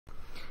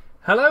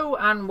Hello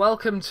and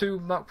welcome to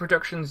Mock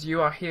Productions.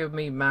 You are here with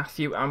me,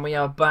 Matthew, and we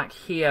are back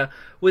here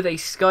with a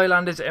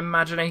Skylanders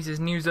Imaginators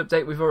news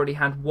update. We've already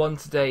had one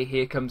today.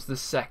 Here comes the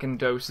second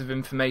dose of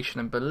information,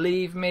 and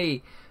believe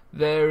me,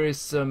 there is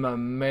some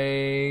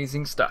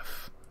amazing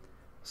stuff.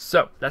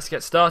 So, let's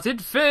get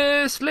started.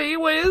 Firstly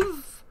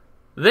with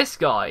this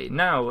guy.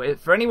 Now,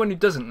 for anyone who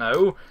doesn't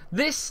know,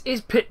 this is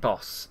Pit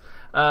Boss,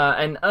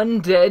 an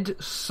undead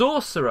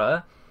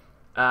sorcerer.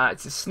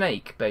 It's a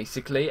snake,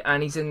 basically,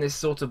 and he's in this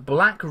sort of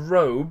black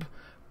robe,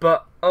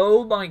 but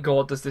oh my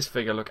god, does this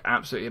figure look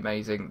absolutely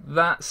amazing.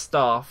 That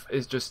staff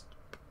is just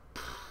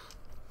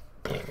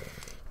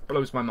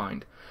blows my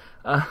mind.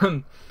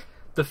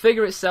 The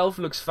figure itself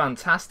looks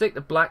fantastic. The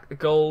black, the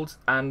gold,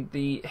 and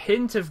the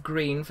hint of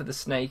green for the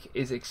snake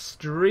is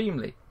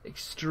extremely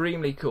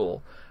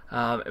cool.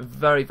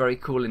 Very, very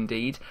cool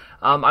indeed.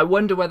 I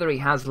wonder whether he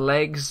has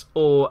legs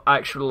or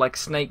actual, like,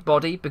 snake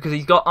body, because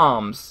he's got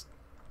arms.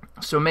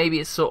 So maybe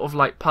it's sort of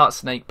like part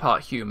snake,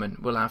 part human.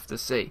 We'll have to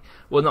see.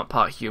 Well, not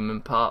part human,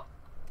 part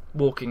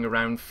walking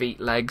around, feet,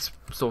 legs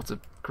sort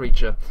of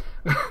creature.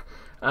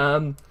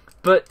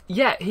 But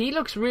yeah, he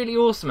looks really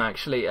awesome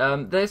actually.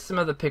 There's some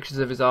other pictures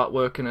of his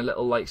artwork and a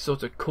little like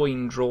sort of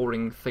coin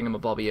drawing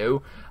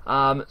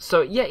thingamabobby-o.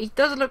 So yeah, he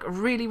does look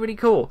really, really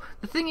cool.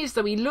 The thing is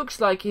though, he looks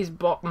like his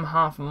bottom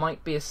half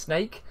might be a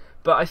snake.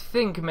 But I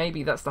think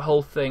maybe that's the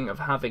whole thing of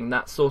having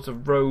that sort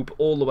of robe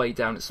all the way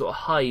down. It sort of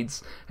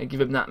hides and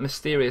give him that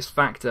mysterious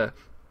factor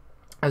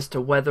as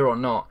to whether or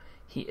not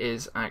he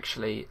is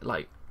actually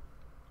like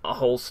a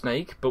whole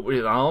snake, but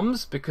with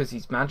arms because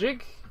he's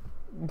magic.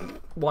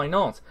 Why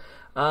not?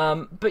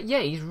 But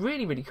yeah, he's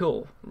really, really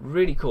cool.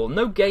 Really cool.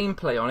 No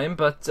gameplay on him,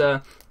 but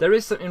there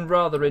is something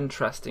rather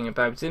interesting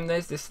about him.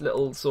 There's this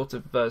little sort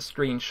of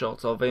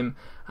screenshot of him.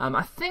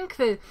 I think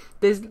that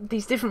there's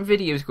these different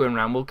videos going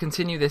around. We'll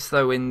continue this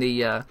though in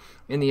the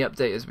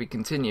update as we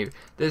continue.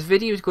 There's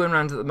videos going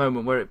around at the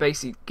moment where it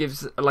basically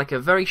gives like a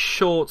very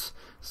short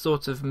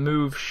sort of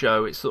move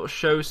show. It sort of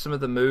shows some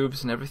of the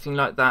moves and everything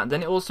like that.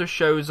 Then it also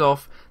shows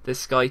off the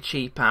Sky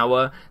Chi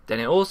power. Then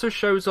it also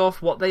shows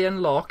off what they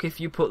unlock if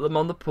you put them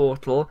on the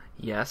portal.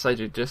 Yes, I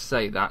did just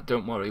say that.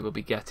 Don't worry, we'll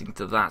be getting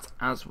to that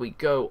as we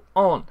go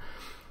on.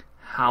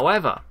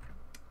 However,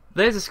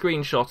 there's a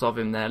screenshot of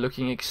him there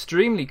looking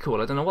extremely cool.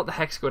 I don't know what the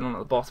heck's going on at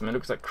the bottom. It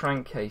looks like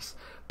Crankcase.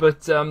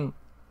 But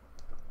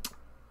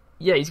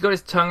yeah, he's got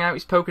his tongue out.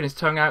 He's poking his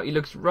tongue out. He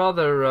looks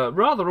rather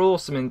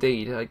awesome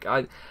indeed.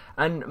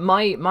 And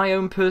my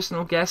own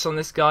personal guess on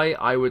this guy,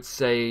 I would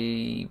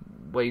say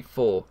wave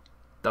 4.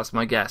 That's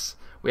my guess.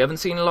 We haven't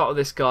seen a lot of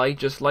this guy,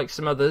 just like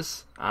some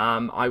others.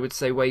 I would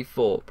say wave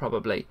 4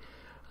 probably.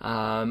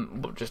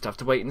 We'll just have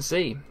to wait and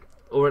see,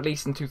 or at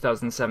least in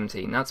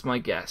 2017. That's my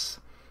guess.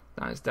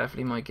 That is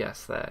definitely my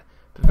guess there.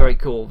 But very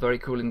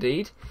cool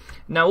indeed.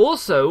 Now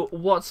also,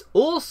 what's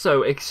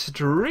also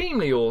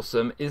extremely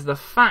awesome is the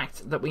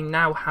fact that we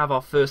now have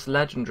our first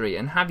legendary.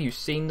 And have you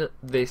seen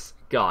this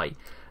guy?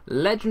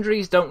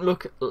 Legendaries don't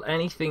look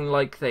anything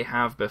like they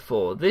have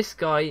before. This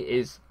guy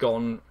is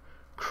gone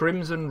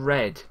crimson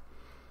red.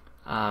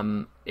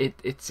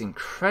 It's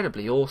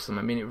incredibly awesome.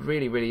 I mean, it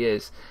really, really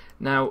is.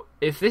 Now,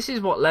 if this is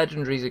what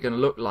legendaries are going to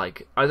look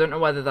like, I don't know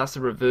whether that's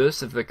a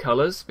reverse of the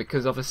colours,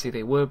 because obviously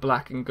they were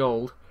black and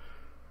gold.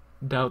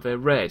 Now they're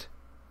red.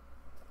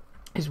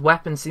 His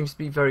weapon seems to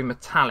be very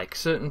metallic.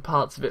 Certain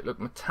parts of it look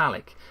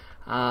metallic.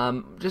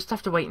 Just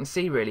have to wait and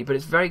see, really. But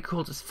it's very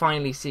cool to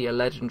finally see a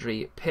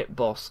legendary pit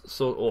boss,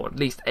 or at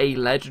least a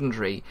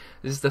legendary.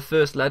 This is the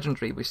first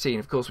legendary we've seen.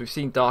 Of course, we've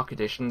seen Dark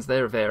Editions.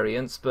 They're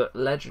variants, but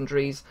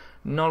legendaries,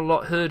 not a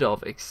lot heard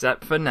of,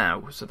 except for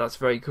now. So that's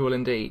very cool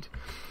indeed.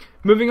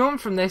 Moving on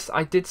from this,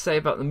 I did say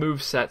about the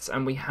movesets,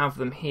 and we have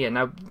them here.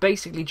 Now,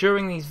 basically,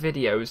 during these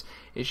videos,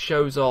 it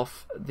shows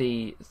off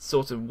the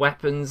sort of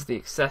weapons, the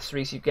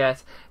accessories you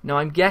get. Now,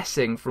 I'm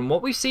guessing, from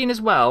what we've seen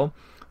as well,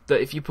 that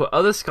if you put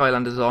other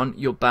Skylanders on,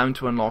 you're bound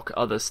to unlock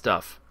other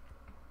stuff.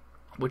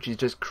 Which is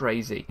just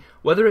crazy.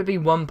 Whether it be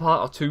one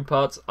part or two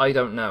parts, I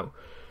don't know.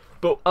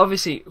 But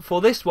obviously,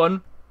 for this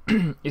one,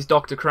 is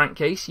Dr.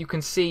 Crankcase. You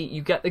can see,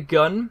 you get the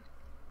gun,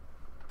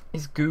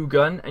 his goo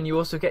gun, and you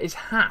also get his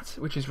hat,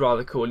 which is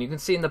rather cool. And you can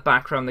see in the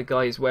background the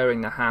guy is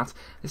wearing the hat.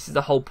 This is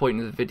the whole point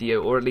of the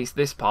video, or at least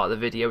this part of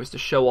the video, is to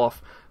show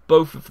off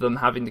both of them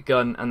having the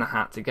gun and the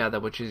hat together,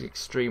 which is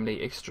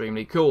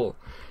extremely cool.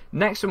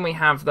 Next one we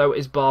have, though,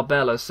 is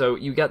Barbella. So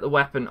you get the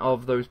weapon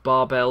of those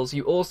barbells.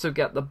 You also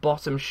get the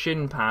bottom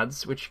shin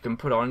pads, which you can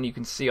put on. You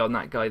can see on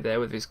that guy there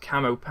with his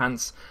camo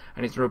pants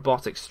and his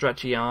robotic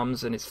stretchy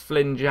arms and his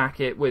Flynn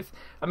jacket with...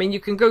 I mean,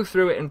 you can go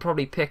through it and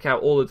probably pick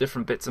out all the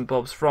different bits and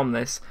bobs from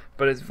this,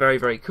 but it's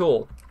very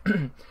cool.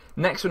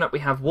 Next one up we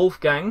have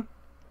Wolfgang.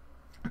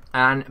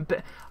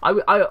 And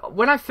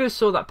when I first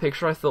saw that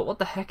picture, I thought, what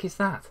the heck is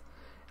that?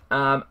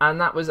 And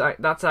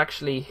that's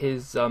actually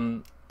his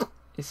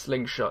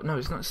slingshot. No,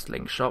 it's not a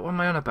slingshot. What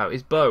am I on about?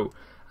 His bow.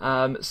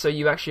 So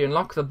you actually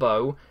unlock the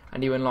bow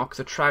and you unlock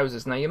the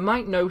trousers. Now you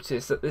might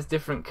notice that there's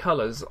different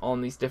colours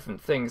on these different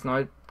things.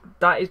 Now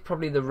that is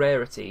probably the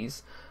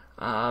rarities.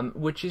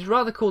 which is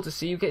rather cool to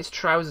see. You get his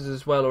trousers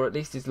as well, or at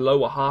least his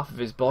lower half of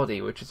his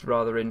body, which is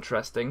rather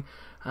interesting.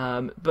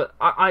 But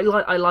I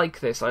like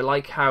this. I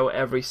like how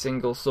every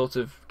single sort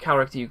of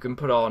character you can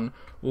put on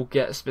will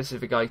get a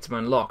specific item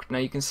unlocked. Now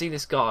you can see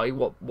this guy,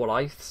 what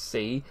I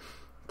see,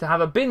 to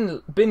have a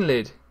bin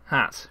lid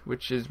hat,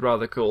 which is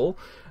rather cool.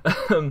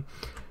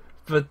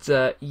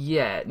 But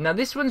yeah, now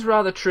this one's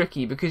rather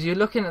tricky because you're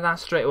looking at that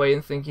straight away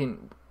and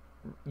thinking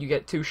you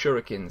get 2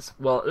 shurikens.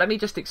 Well, let me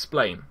just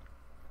explain.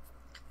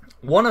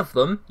 One of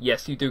them,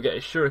 yes, you do get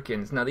his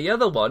shurikens. Now the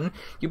other one,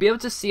 you'll be able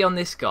to see on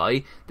this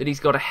guy that he's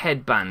got a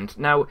headband.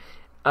 Now,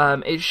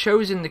 it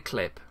shows in the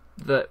clip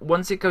that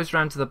once it goes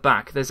round to the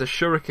back, there's a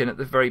shuriken at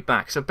the very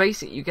back. So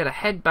basically you get a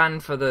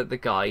headband for the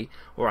guy,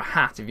 or a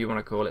hat if you want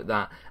to call it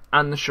that,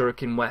 and the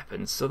shuriken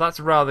weapons. So that's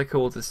rather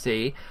cool to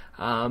see.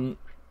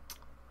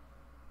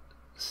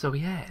 So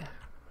yeah.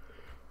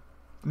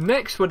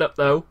 Next one up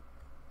though,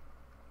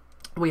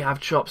 we have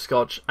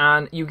Chopscotch,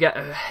 and you get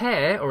a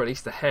hair, or at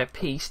least a hair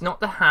piece,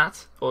 not the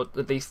hat, or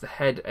at least the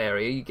head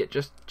area. You get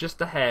just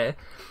the hair,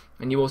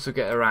 and you also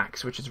get her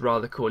axe, which is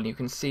rather cool. And you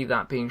can see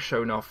that being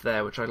shown off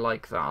there, which I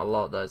like that a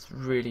lot. That's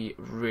really,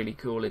 really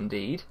cool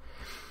indeed.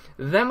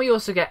 Then we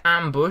also get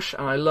Ambush,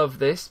 and I love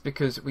this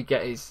because we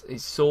get his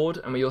sword,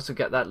 and we also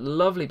get that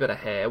lovely bit of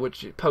hair,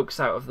 which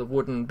pokes out of the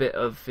wooden bit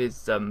of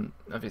his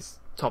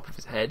top of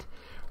his head,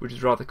 which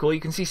is rather cool.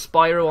 You can see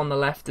Spyro on the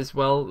left as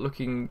well,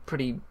 looking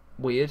pretty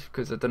weird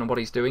because I don't know what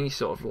he's doing. He's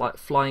sort of like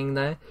flying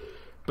there,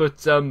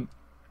 but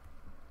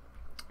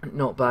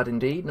not bad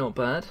indeed, not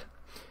bad.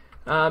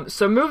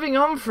 So moving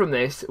on from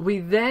this, we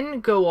then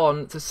go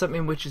on to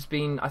something which has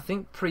been, I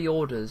think,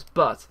 pre-orders,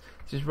 but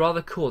this is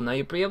rather cool. Now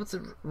you'll be able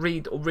to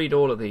read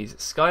all of these.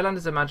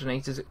 Skylanders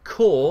Imaginators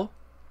Core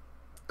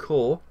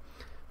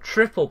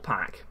Triple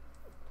Pack.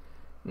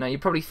 Now you're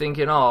probably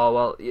thinking, oh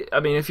well, I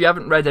mean, if you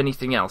haven't read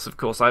anything else, of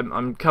course,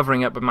 I'm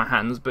covering up with my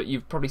hands, but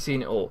you've probably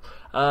seen it all.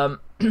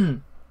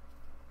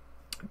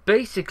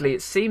 Basically,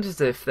 it seems as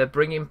if they're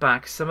bringing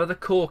back some of the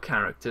core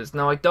characters.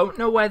 Now, I don't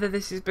know whether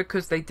this is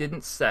because they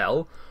didn't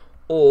sell,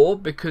 or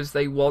because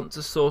they want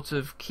to sort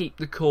of keep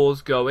the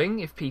cores going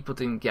if people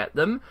didn't get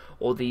them,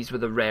 or these were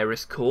the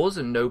rarest cores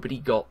and nobody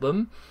got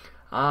them.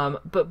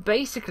 But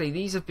basically,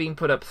 these have been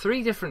put up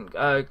 3 different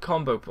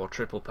combo or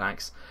triple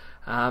packs.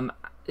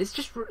 It's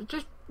just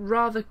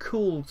rather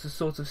cool to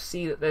sort of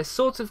see that they're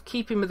sort of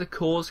keeping with the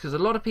cores, because a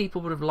lot of people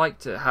would have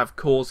liked to have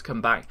cores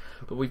come back,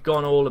 but we've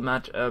gone all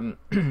Imaginators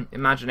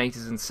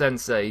and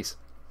senseis,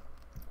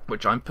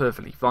 which I'm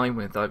perfectly fine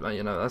with.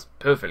 You know, that's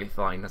perfectly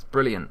fine. That's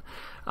brilliant.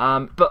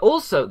 But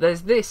also,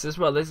 there's this as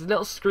well. There's a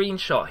little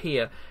screenshot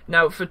here.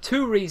 Now, for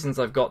 2 reasons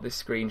I've got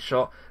this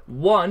screenshot.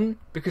 One,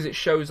 because it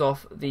shows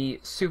off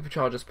the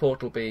Superchargers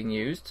portal being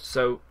used,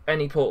 so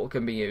any portal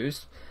can be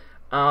used.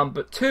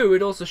 But 2,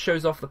 it also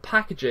shows off the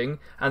packaging,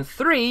 and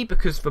 3,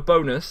 because for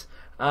bonus,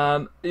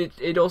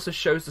 it also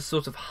shows the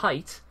sort of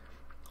height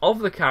of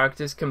the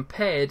characters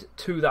compared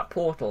to that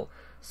portal.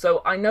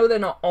 So I know they're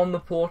not on the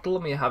portal,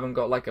 and we haven't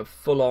got like a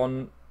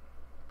full-on,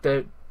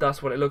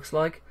 that's what it looks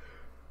like,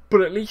 but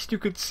at least you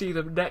could see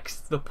them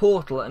next to the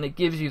portal, and it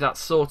gives you that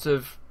sort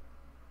of,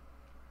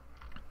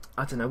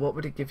 I don't know, what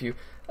would it give you?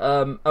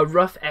 A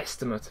rough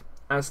estimate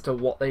as to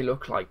what they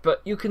look like.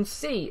 But you can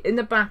see in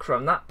the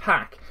background that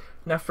pack.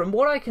 Now, from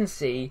what I can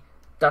see,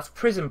 that's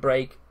Prison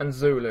Break and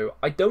Zulu.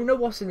 I don't know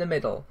what's in the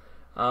middle.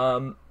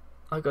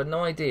 I've got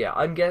no idea.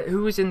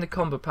 Who was in the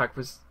combo pack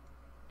was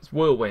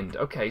Whirlwind.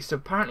 Okay, so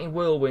apparently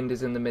Whirlwind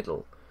is in the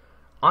middle.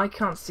 I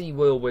can't see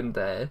Whirlwind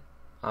there.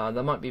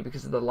 That might be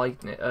because of the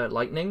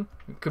lightning.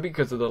 It could be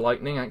because of the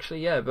lightning, actually,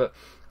 yeah, but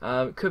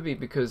it could be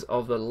because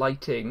of the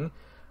lighting.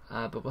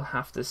 But we'll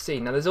have to see.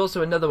 Now, there's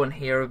also another one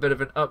here, a bit of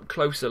an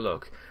up-closer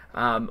look,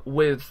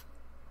 with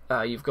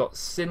you've got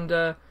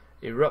Cinder,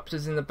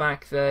 Eruptors in the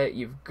back there.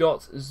 You've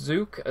got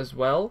Zook as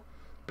well,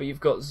 but you've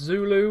got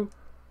Zulu.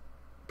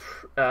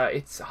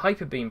 It's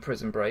Hyper Beam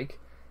Prison Break,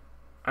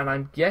 and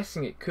I'm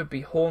guessing it could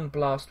be Horn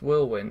Blast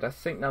Whirlwind. I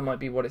think that might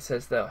be what it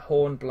says there,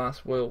 Horn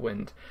Blast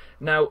Whirlwind.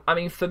 Now, I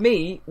mean, for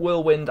me,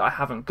 Whirlwind I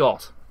haven't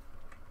got.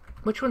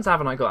 Which ones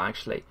haven't I got,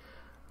 actually?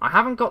 I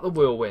haven't got the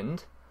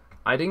Whirlwind,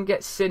 I didn't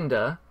get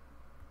Cinder,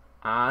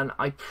 and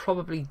I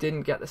probably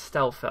didn't get the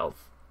Stealth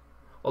Elf.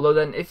 Although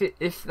then,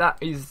 if that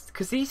is,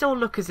 because these all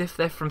look as if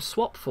they're from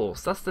Swap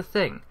Force. That's the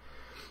thing.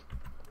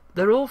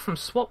 They're all from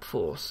Swap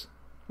Force,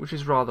 which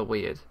is rather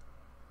weird.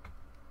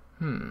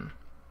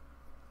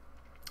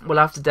 We'll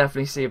have to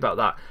definitely see about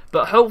that.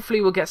 But hopefully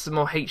we'll get some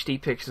more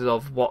HD pictures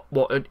of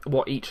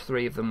what each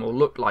 3 of them will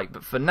look like.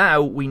 But for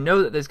now, we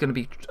know that there's going to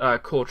be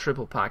core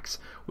triple packs,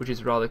 which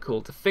is rather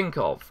cool to think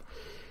of.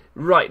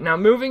 Right, now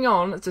moving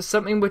on to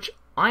something which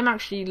I'm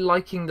actually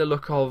liking the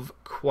look of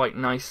quite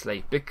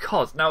nicely,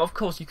 because now of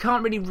course you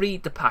can't really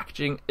read the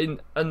packaging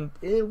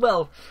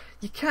well,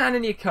 you can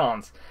and you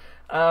can't.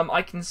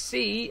 I can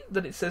see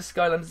that it says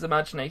Skylanders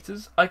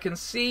Imaginators. I can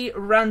see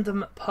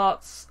random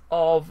parts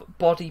of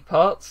body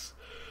parts.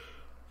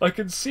 I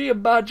can see a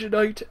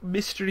Imaginite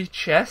mystery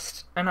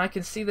chest, and I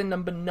can see the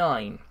number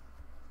 9.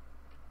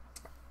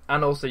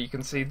 And also you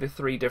can see the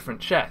 3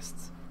 different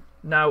chests.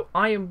 Now,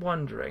 I am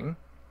wondering,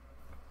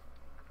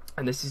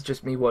 and this is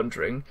just me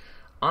wondering,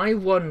 I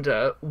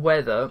wonder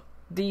whether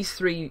these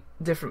 3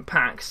 different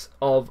packs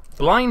of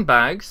blind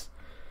bags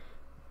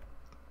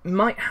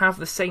might have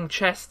the same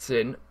chests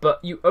in, but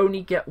you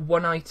only get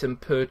 1 item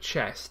per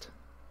chest.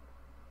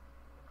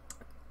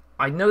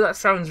 I know that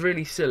sounds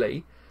really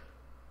silly,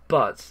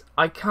 but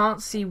I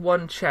can't see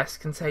 1 chest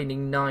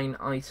containing 9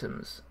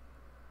 items.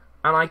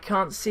 And I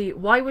can't see...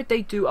 Why would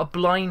they do a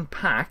blind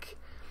pack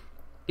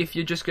if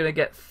you're just going to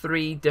get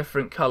 3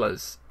 different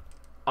colours?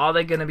 Are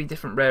there going to be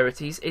different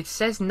rarities? It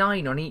says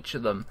 9 on each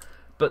of them,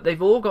 but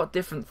they've all got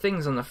different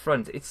things on the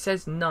front. It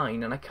says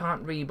 9, and I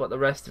can't read what the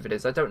rest of it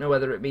is. I don't know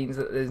whether it means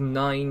that there's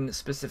 9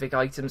 specific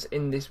items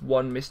in this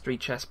 1 mystery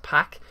chest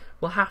pack.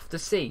 We'll have to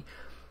see.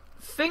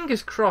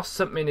 Fingers crossed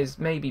something is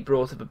maybe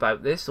brought up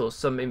about this, or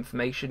some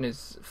information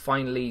is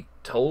finally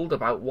told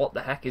about what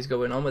the heck is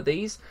going on with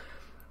these.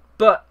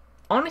 But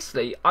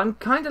honestly, I'm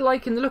kind of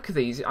liking the look of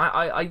these.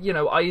 I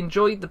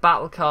enjoyed the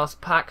Battlecast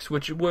packs,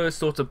 which were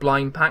sort of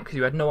blind packs because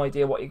you had no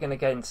idea what you're going to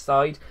get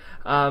inside.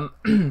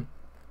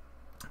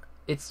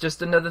 It's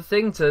just another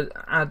thing to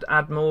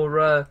add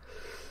more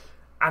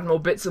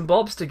bits and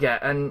bobs to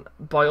get, and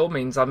by all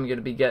means I'm going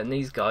to be getting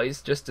these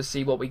guys just to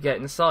see what we get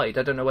inside.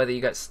 I don't know whether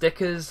you get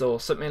stickers or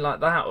something like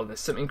that, or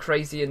there's something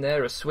crazy in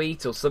there, a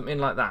sweet or something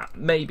like that.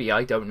 Maybe,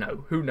 I don't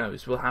know. Who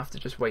knows? We'll have to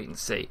just wait and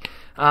see.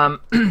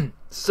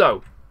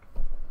 So,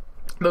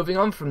 moving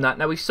on from that,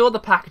 now we saw the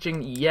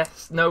packaging,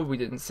 no we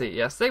didn't see it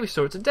yesterday, we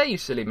saw it today, you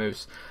silly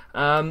moose.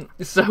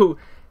 So,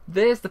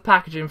 there's the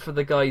packaging for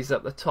the guys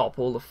at the top,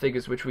 all the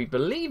figures which we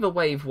believe are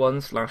Wave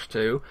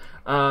 1/2.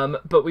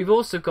 But we've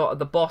also got at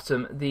the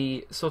bottom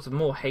the sort of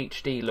more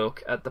HD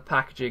look at the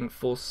packaging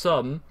for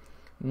some,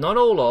 not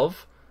all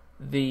of,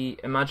 the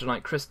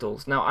Imaginite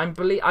crystals. Now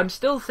I'm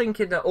still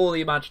thinking that all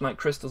the Imaginite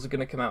crystals are going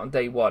to come out on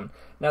day 1.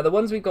 Now the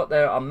ones we've got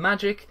there are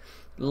magic,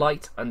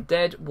 light,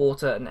 undead,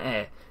 water and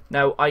air.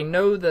 Now I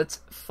know that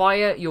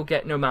fire you'll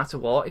get no matter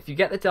what. If you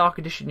get the dark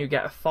edition you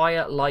get a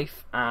fire,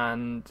 life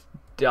and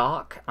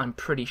dark, I'm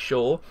pretty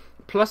sure.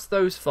 Plus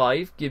those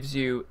 5 gives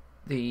you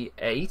the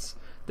 8.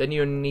 Then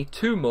you only need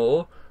 2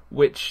 more,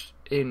 which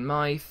in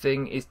my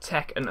thing is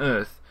tech and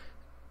earth.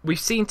 We've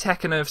seen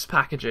tech and earth's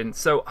packaging,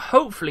 so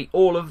hopefully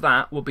all of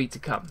that will be to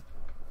come,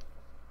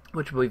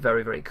 which will be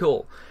very, very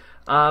cool.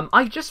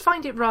 I just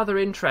find it rather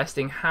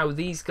interesting how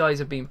these guys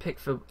have been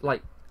picked for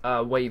like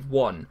Wave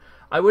 1.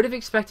 I would have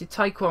expected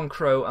Taekwon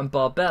Crow and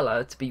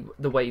Barbella to be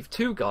the Wave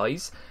 2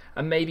 guys,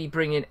 and maybe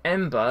bring in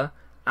Ember,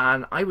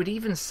 and I would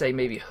even say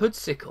maybe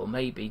Hoodsickle,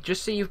 maybe,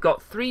 just so you've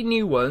got 3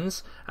 new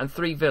ones and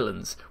 3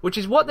 villains, which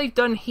is what they've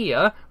done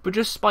here, but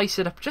just spice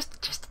it up just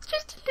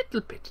a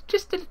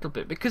little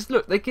bit, because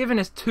look, they're giving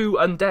us 2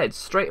 undead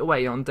straight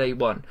away on day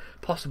 1,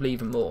 possibly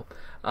even more.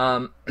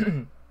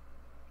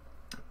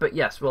 But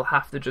yes, we'll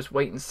have to just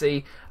wait and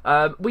see.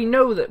 We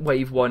know that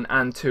Wave 1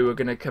 and 2 are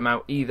going to come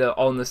out either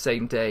on the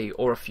same day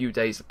or a few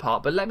days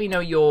apart, but let me know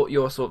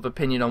your sort of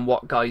opinion on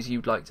what guys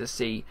you'd like to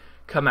see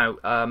come out.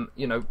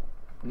 You know,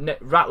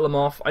 rattle them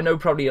off. I know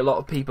probably a lot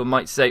of people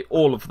might say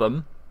all of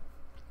them.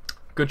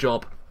 Good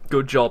job.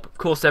 Good job. Of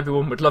course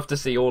everyone would love to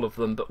see all of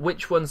them, but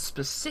which ones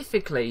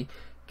specifically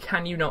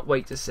can you not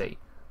wait to see?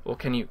 Or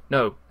can you...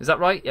 No. Is that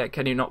right? Yeah,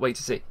 can you not wait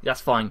to see?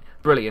 That's fine.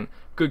 Brilliant.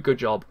 Good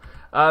job.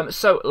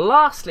 So,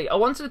 lastly, I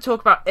wanted to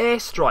talk about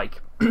Airstrike.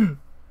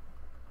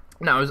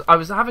 Now, I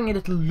was having a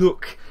little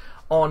look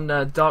on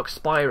Dark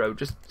Spyro,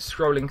 just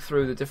scrolling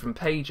through the different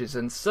pages,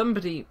 and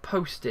somebody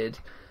posted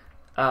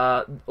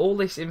all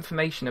this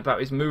information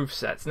about his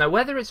movesets. Now,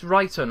 whether it's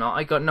right or not,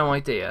 I got no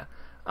idea.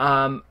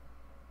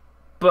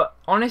 But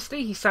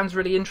honestly, he sounds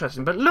really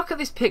interesting. But look at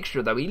this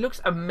picture, though. He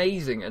looks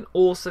amazing and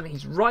awesome.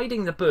 He's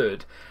riding the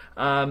bird.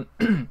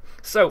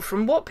 So,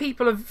 from what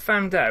people have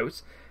found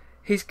out,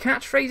 his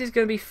catchphrase is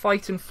going to be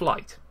fight and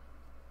flight.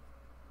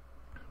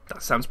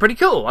 That sounds pretty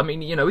cool. I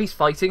mean, you know, he's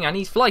fighting and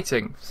he's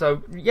flighting.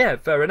 So, yeah,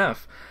 fair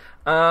enough.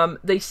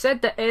 They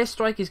said that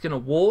Airstrike is going to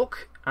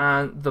walk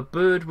and the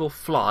bird will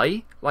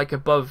fly, like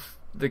above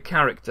the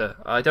character.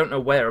 I don't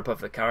know where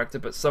above the character,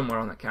 but somewhere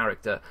on the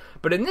character.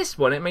 But in this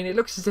one, I mean, it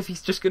looks as if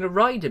he's just going to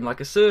ride him like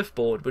a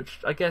surfboard, which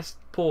I guess,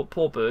 poor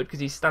bird, because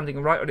he's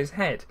standing right on his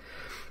head.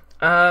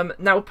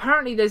 Now,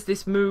 apparently there's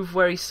this move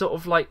where he's sort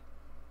of like...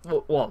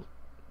 Well,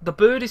 the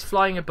bird is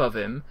flying above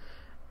him,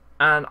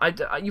 and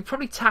you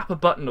probably tap a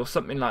button or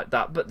something like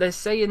that, but they're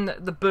saying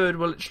that the bird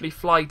will literally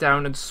fly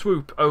down and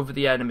swoop over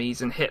the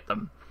enemies and hit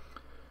them.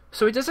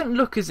 So it doesn't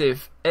look as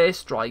if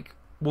Airstrike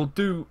will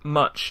do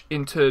much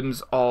in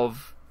terms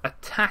of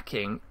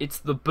attacking. It's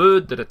the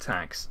bird that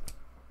attacks,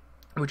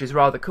 which is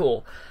rather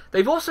cool.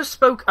 They've also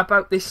spoke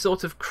about this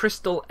sort of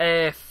crystal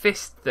air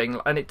fist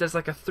thing, and it does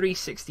like a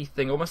 360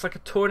 thing, almost like a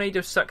tornado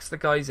sucks the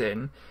guys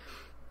in.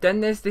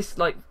 Then there's this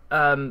like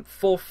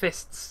 4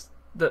 fists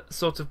that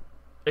sort of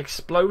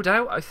explode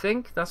out, I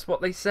think. That's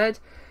what they said.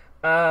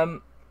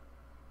 What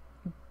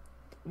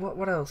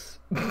else?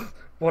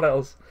 What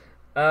else?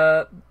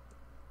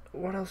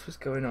 What else was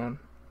going on?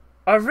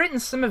 I've written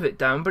some of it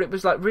down, but it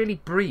was like really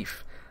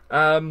brief.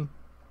 Oh,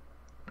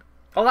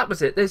 that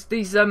was it. There's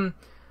these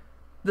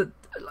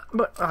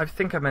but I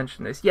think I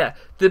mentioned this. Yeah,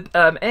 the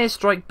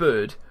airstrike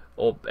bird,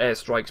 or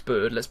airstrike's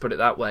bird, let's put it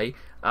that way.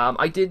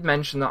 I did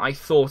mention that I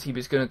thought he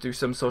was going to do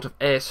some sort of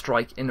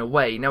airstrike in a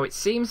way. Now it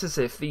seems as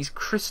if these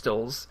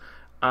crystals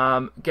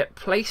get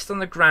placed on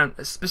the ground,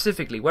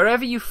 specifically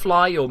wherever you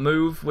fly or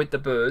move with the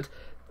bird.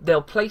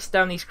 They'll place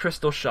down these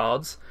crystal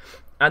shards,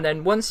 and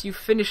then once you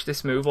finish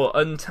this move or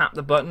untap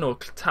the button or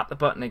tap the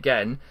button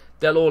again,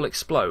 they'll all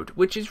explode,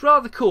 which is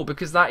rather cool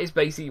because that is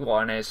basically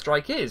what an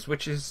airstrike is,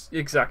 which is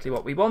exactly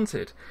what we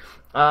wanted.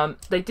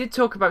 They did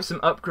talk about some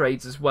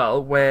upgrades as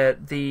well, where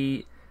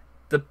the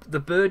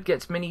bird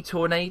gets mini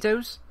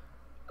tornadoes,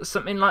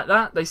 something like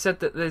that. They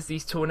said that there's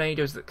these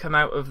tornadoes that come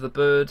out of the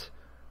bird,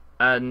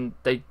 and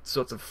they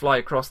sort of fly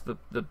across the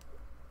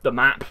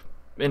map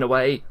in a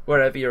way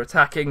wherever you're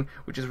attacking,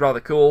 which is rather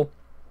cool.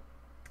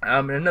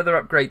 And another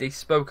upgrade they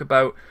spoke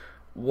about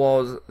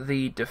was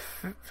the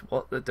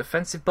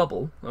defensive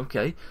bubble.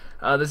 Okay,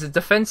 there's a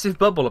defensive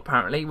bubble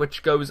apparently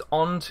which goes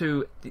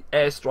onto the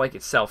airstrike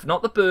itself,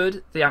 not the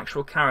bird, the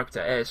actual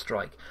character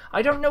airstrike.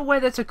 I don't know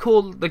whether to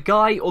call the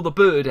guy or the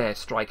bird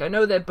airstrike. I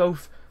know they're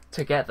both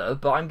together,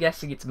 but I'm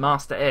guessing it's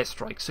Master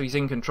Airstrike, so he's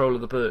in control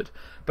of the bird.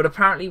 But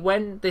apparently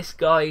when this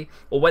guy,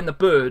 or when the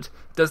bird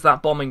does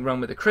that bombing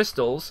run with the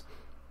crystals,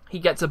 he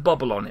gets a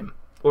bubble on him,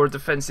 or a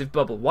defensive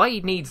bubble. Why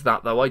he needs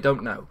that though, I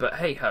don't know, but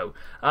hey ho.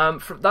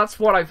 That's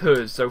what I've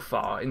heard so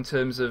far in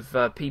terms of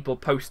people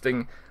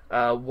posting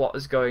what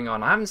is going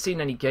on. I haven't seen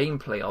any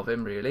gameplay of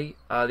him really.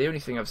 The only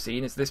thing I've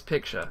seen is this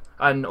picture,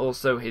 and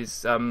also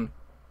his the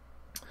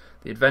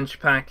adventure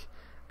pack,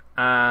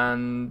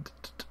 and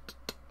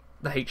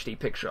the HD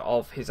picture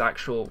of his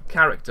actual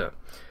character.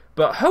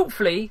 But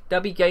hopefully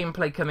there'll be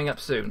gameplay coming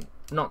up soon.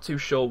 Not too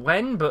sure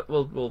when, but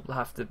we'll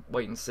have to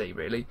wait and see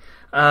really.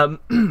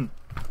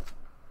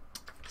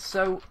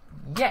 So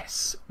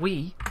yes,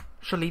 we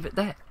shall leave it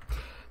there.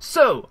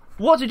 So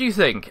what did you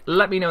think?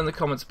 Let me know in the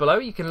comments below.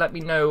 You can let me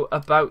know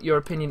about your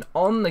opinion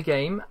on the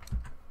game,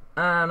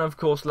 and of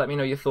course let me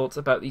know your thoughts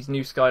about these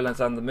new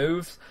Skylanders and the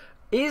moves.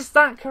 Is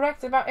that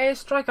correct about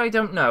airstrike? I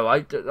don't know.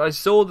 I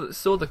saw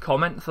the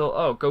comment and thought,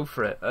 oh, go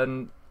for it,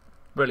 and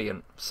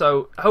brilliant.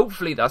 So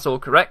hopefully that's all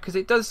correct, because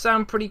it does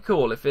sound pretty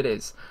cool if it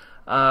is.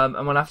 And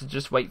we'll have to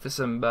just wait for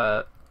some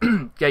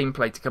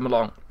gameplay to come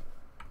along.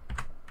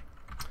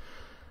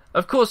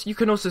 Of course, you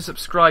can also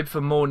subscribe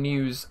for more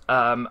news.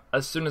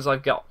 As soon as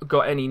I've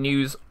got any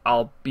news,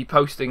 I'll be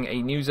posting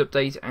a news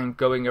update and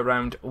going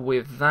around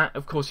with that.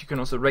 Of course, you can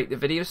also rate the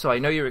video, so I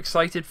know you're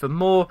excited for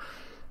more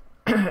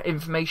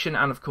information,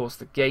 and of course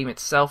the game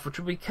itself, which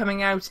will be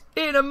coming out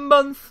in a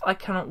month. I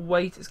cannot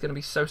wait. It's going to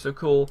be so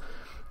cool.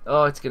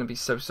 Oh, it's going to be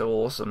so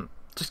awesome.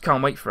 Just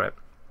can't wait for it.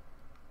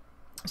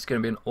 It's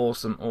going to be an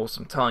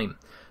awesome time.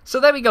 So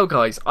there we go,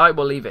 guys. I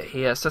will leave it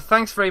here. So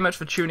thanks very much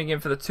for tuning in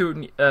for the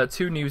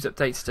two news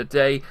updates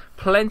today.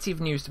 Plenty of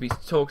news to be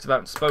talked about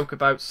and spoke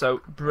about,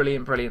 so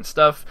brilliant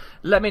stuff.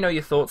 Let me know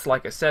your thoughts.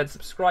 Like I said,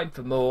 subscribe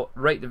for more,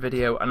 rate the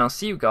video, and I'll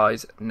see you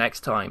guys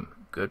next time.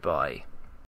 Goodbye.